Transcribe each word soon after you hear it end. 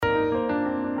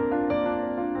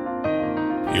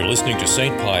You're listening to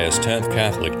St. Pius X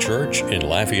Catholic Church in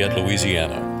Lafayette,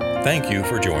 Louisiana. Thank you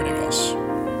for joining us.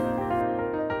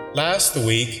 Last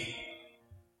week,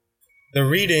 the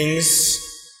readings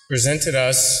presented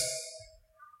us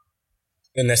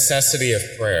the necessity of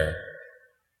prayer,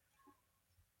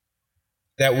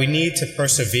 that we need to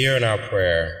persevere in our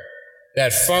prayer,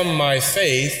 that from my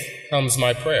faith comes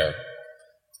my prayer.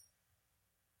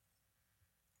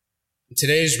 In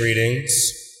today's readings,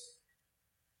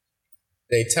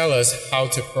 they tell us how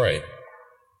to pray.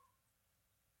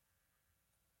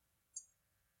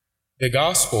 The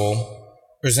gospel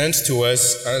presents to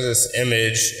us this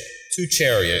image, two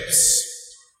chariots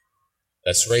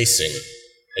that's racing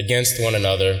against one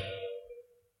another,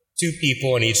 two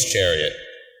people in each chariot.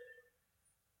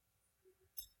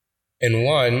 In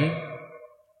one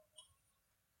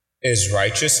is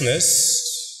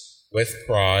righteousness with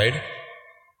pride,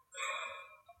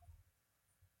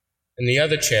 and the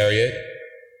other chariot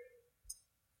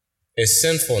is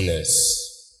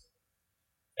sinfulness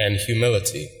and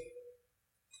humility.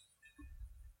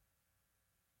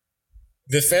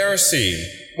 The Pharisee,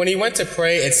 when he went to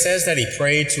pray, it says that he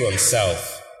prayed to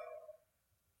himself.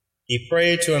 He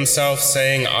prayed to himself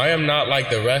saying, I am not like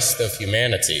the rest of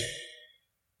humanity.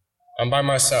 I'm by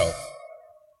myself.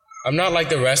 I'm not like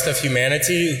the rest of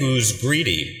humanity who's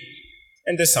greedy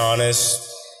and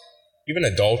dishonest, even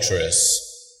adulterous.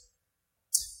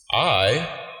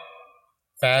 I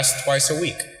fast twice a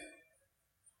week.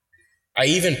 I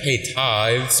even pay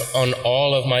tithes on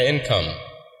all of my income.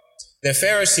 The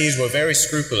Pharisees were very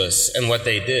scrupulous in what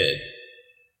they did.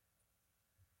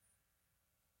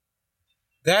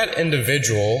 That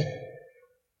individual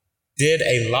did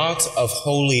a lot of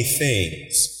holy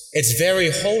things. It's very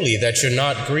holy that you're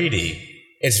not greedy.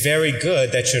 It's very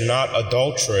good that you're not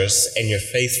adulterous and you're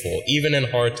faithful, even in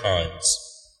hard times.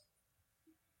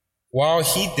 While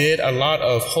he did a lot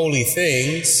of holy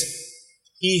things,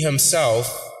 he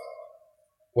himself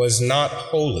was not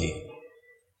holy.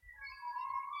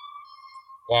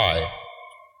 Why?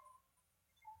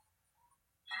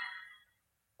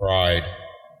 Pride.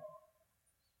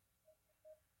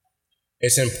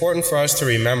 It's important for us to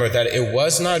remember that it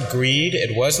was not greed,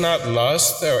 it was not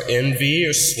lust or envy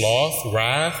or sloth,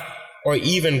 wrath, or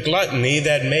even gluttony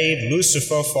that made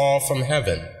Lucifer fall from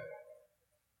heaven.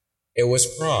 It was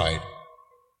pride.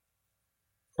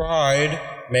 Pride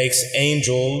makes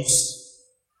angels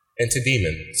into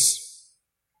demons.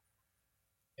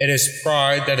 It is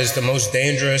pride that is the most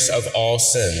dangerous of all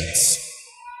sins.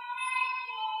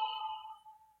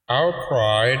 Our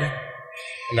pride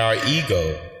and our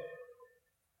ego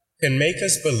can make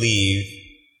us believe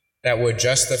that we're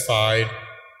justified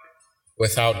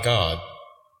without God.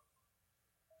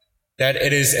 That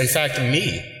it is, in fact,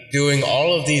 me doing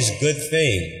all of these good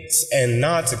things and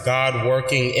not God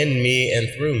working in me and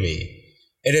through me.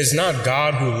 It is not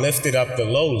God who lifted up the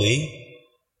lowly,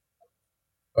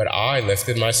 but I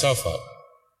lifted myself up.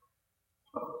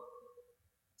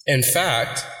 In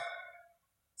fact,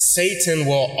 Satan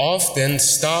will often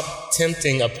stop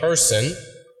tempting a person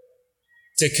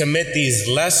to commit these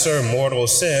lesser mortal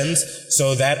sins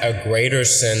so that a greater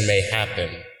sin may happen,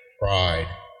 pride.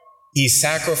 He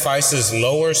sacrifices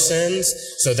lower sins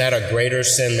so that a greater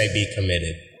sin may be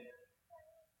committed.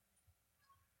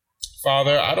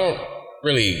 Father, I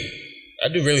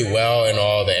do really well in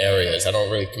all the areas. I don't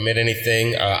really commit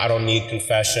anything. I don't need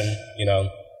confession,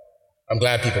 I'm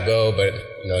glad people go, but,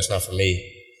 it's not for me.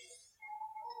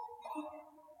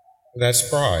 That's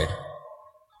pride.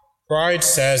 Pride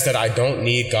says that I don't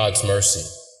need God's mercy.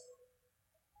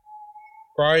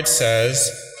 Pride says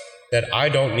that I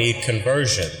don't need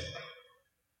conversion,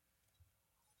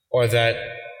 or that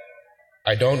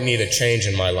I don't need a change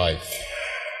in my life.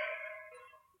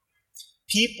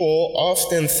 People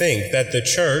often think that the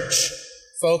church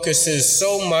focuses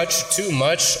too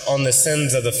much on the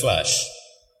sins of the flesh,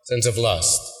 sins of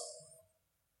lust.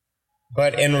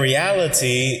 But in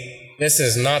reality, this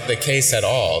is not the case at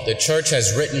all. The church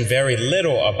has written very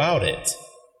little about it.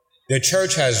 The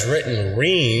church has written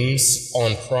reams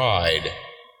on pride.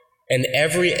 In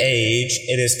every age,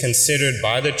 it is considered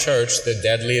by the church the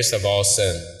deadliest of all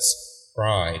sins,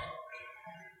 pride.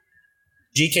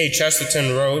 G.K.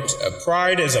 Chesterton wrote,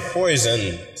 "Pride is a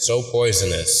poison so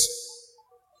poisonous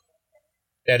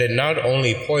that it not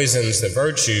only poisons the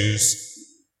virtues,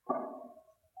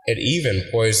 it even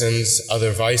poisons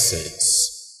other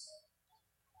vices.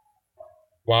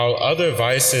 While other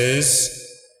vices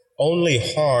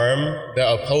only harm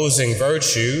the opposing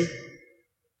virtue,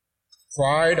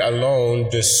 pride alone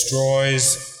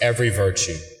destroys every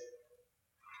virtue."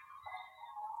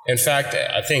 In fact,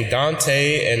 I think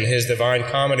Dante in his Divine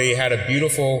Comedy had a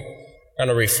beautiful kind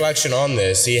of reflection on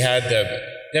this, he had the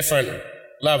different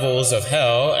levels of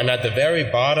hell, and at the very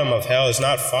bottom of hell is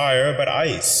not fire, but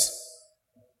ice.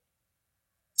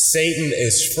 Satan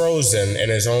is frozen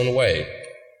in his own way,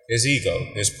 his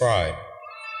ego, his pride.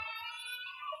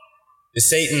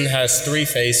 Satan has three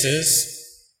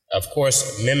faces, of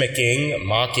course,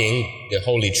 mocking the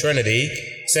Holy Trinity,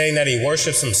 saying that he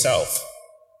worships himself.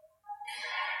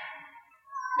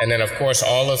 And then, of course,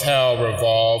 all of hell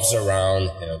revolves around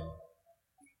him.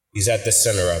 He's at the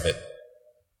center of it.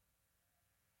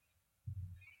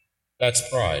 That's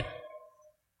pride.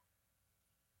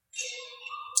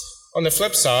 On the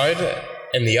flip side,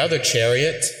 in the other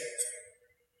chariot,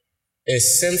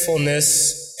 is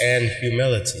sinfulness and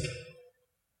humility.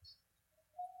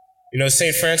 You know,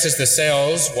 St. Francis de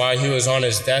Sales, while he was on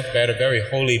his deathbed, a very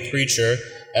holy preacher,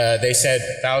 they said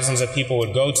thousands of people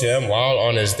would go to him while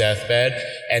on his deathbed,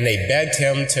 and they begged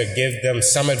him to give them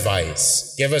some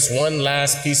advice. Give us one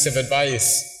last piece of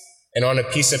advice. And on a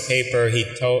piece of paper,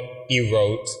 he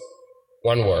wrote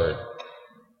one word: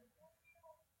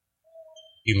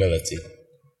 humility.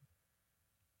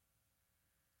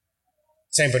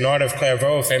 St. Bernard of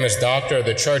Clairvaux, a famous doctor of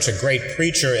the church, a great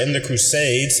preacher in the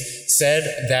Crusades, said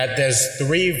that there's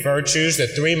three virtues, the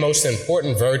three most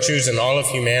important virtues in all of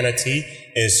humanity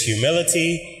is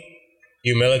humility,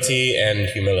 humility, and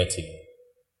humility.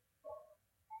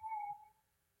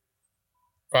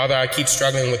 Father, I keep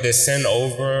struggling with this sin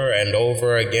over and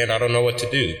over again. I don't know what to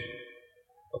do.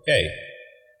 Okay,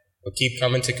 we'll keep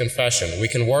coming to confession. We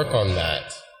can work on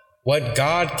that. What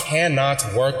God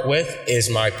cannot work with is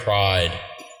my pride.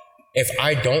 If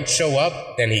I don't show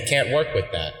up, then he can't work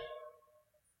with that.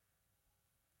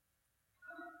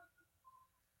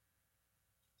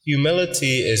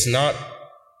 Humility is not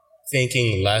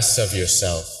thinking less of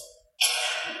yourself.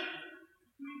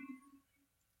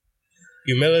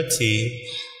 Humility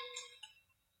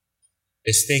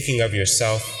is thinking of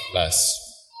yourself less.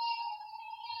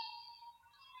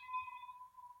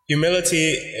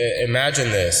 Humility, imagine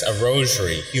this, a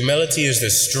rosary. Humility is the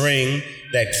string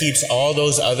that keeps all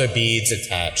those other beads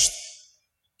attached.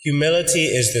 Humility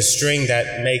is the string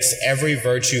that makes every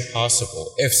virtue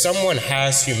possible. If someone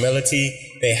has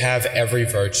humility, they have every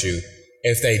virtue.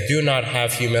 If they do not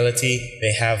have humility,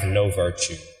 they have no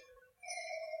virtue.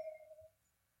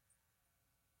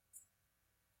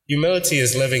 Humility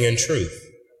is living in truth.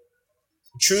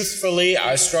 Truthfully,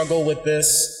 I struggle with this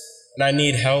and I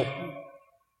need help.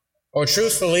 Or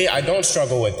truthfully, I don't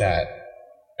struggle with that,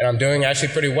 and I'm doing actually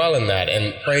pretty well in that,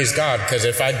 and praise God, because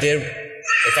if I did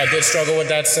struggle with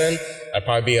that sin, I'd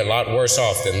probably be a lot worse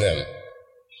off than them.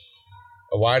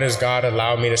 But why does God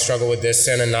allow me to struggle with this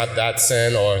sin and not that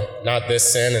sin, or not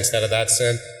this sin instead of that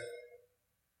sin?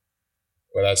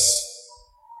 Well,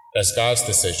 that's God's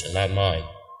decision, not mine.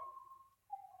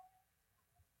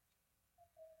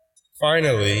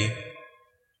 Finally,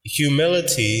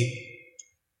 humility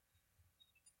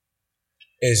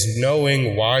is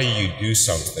knowing why you do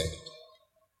something.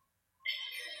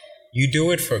 You do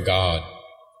it for God.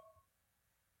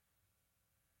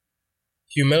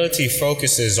 Humility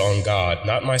focuses on God,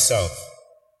 not myself.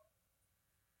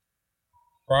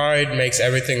 Pride makes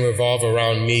everything revolve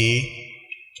around me.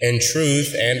 In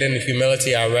truth and in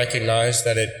humility, I recognize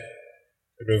that it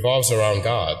revolves around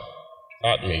God,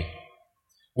 not me.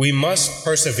 We must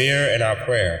persevere in our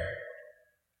prayer.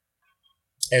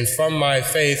 And from my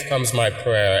faith comes my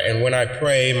prayer, and when I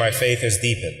pray, my faith is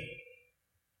deepened.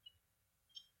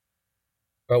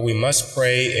 But we must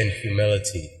pray in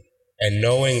humility and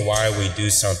knowing why we do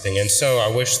something. And so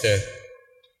I wish to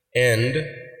end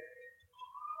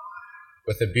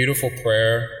with a beautiful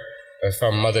prayer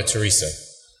from Mother Teresa.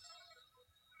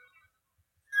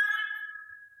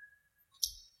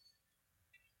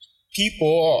 People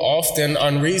are often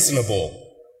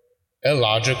unreasonable,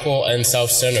 illogical, and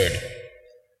self-centered.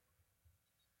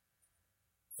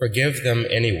 Forgive them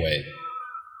anyway.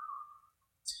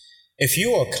 If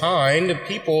you are kind,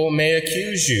 people may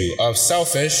accuse you of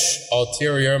selfish,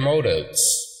 ulterior motives.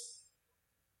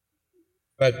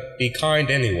 But be kind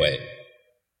anyway.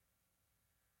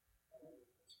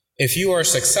 If you are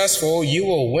successful, you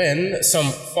will win some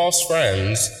false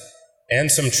friends and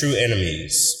some true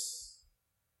enemies.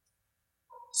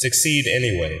 Succeed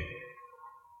anyway.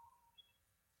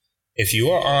 If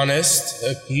you are honest,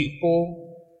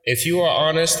 If you are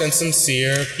honest and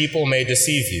sincere, people may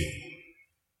deceive you.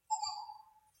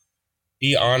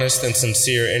 Be honest and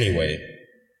sincere anyway.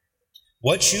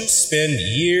 What you spend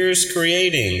years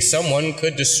creating, someone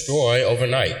could destroy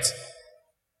overnight.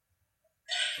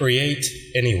 Create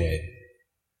anyway.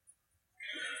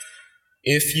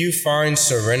 If you find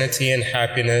serenity and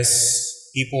happiness,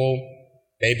 people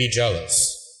may be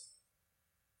jealous.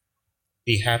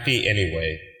 Be happy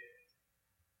anyway.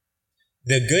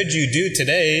 The good you do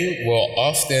today will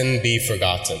often be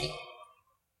forgotten.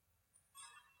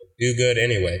 Do good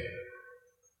anyway.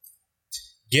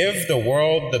 Give the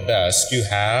world the best you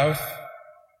have,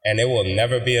 and it will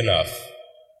never be enough.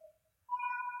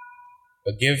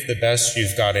 But give the best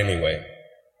you've got anyway.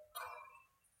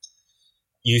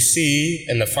 You see,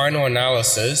 in the final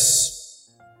analysis,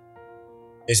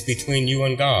 it's between you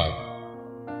and God.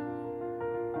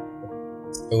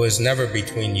 It was never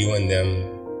between you and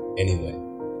them anyway.